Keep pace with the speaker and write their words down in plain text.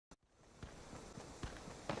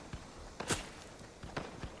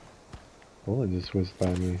Bullet just whizzed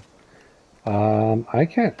by me. I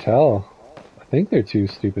can't tell. I think they're two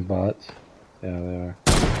stupid bots. Yeah, they are.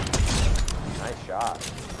 Nice shot.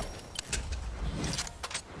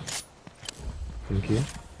 Thank you.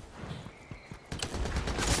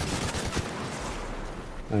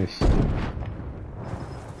 Nice.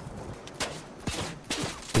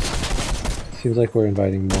 Seems like we're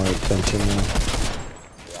inviting more attention now.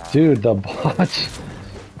 Yeah. Dude, the bots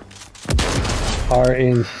are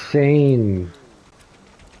insane.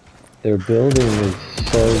 Their building is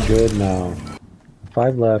so good now.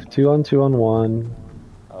 5 left, 2 on 2 on 1.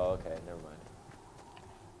 Oh, okay, never mind.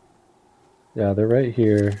 Yeah, they're right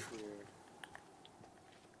here.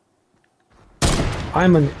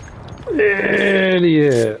 I'm an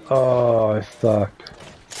idiot. Oh, I suck.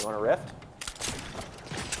 You want a rift?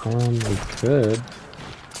 We could.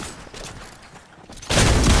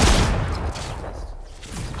 Missed.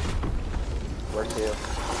 Where to?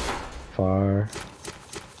 Far.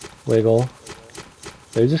 Wiggle.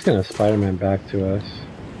 They're just gonna Spider-Man back to us.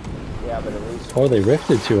 Yeah, but at least. Oh, they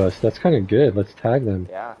rifted to us. That's kind of good. Let's tag them.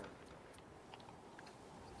 Yeah.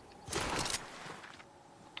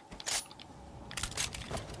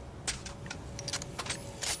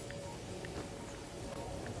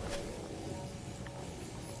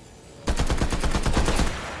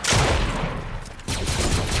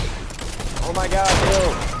 Oh my god, no!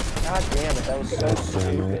 God damn it, that was so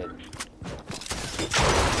stupid.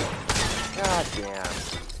 God damn.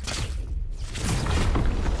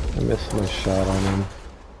 I missed my shot on him.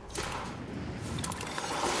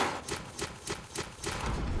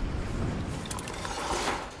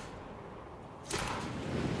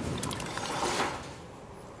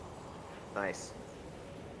 Nice.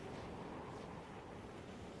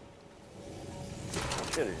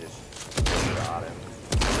 Should have just shot him.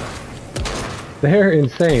 They're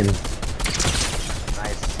insane. Nice.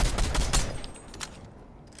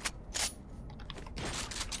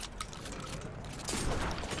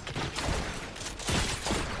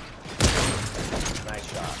 Nice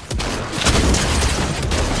shot.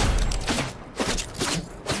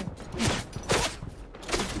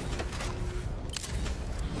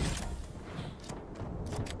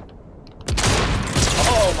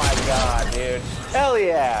 Oh my god, dude. Hell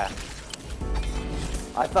yeah!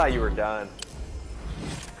 I thought you were done.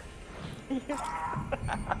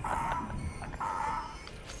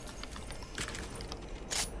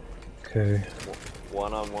 Okay.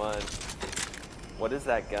 One on one. What is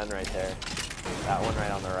that gun right there? That one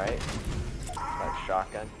right on the right? That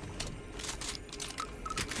shotgun?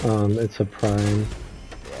 It's a prime.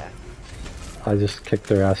 Yeah. I just kicked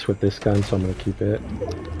their ass with this gun, so I'm gonna keep it.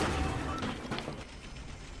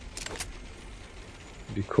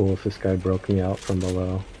 It'd be cool if this guy broke me out from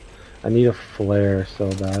below. I need a flare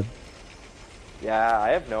so bad. Yeah, I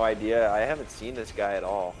have no idea. I haven't seen this guy at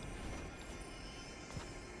all.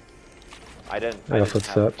 I didn't have a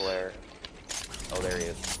footsteps. flare. Oh, there he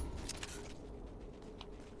is.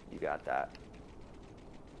 You got that.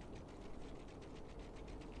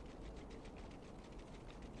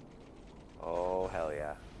 Oh, hell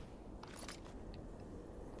yeah.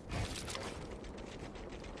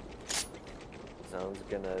 Zone's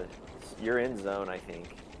gonna... You're in zone, I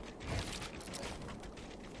think.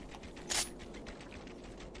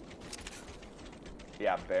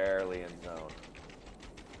 Yeah, barely in zone.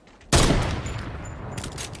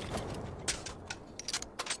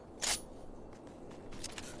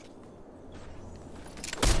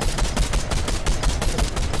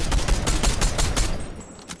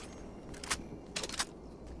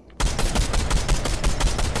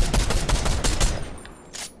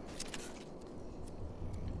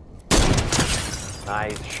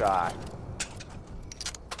 Nice shot.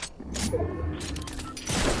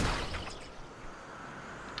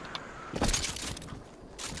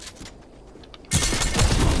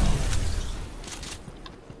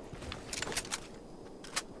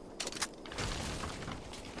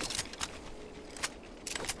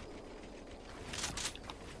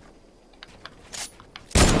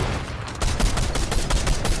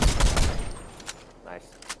 Nice.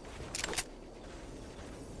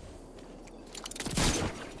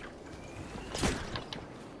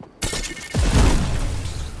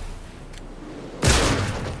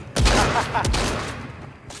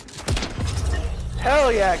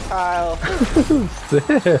 Hell yeah, Kyle! Sick.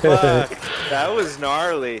 Fuck, that was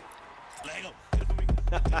gnarly.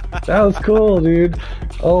 That was cool, dude.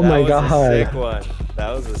 Oh my god. That was a sick one.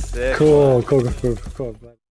 That was a sick one. Cool, cool, cool, cool, cool.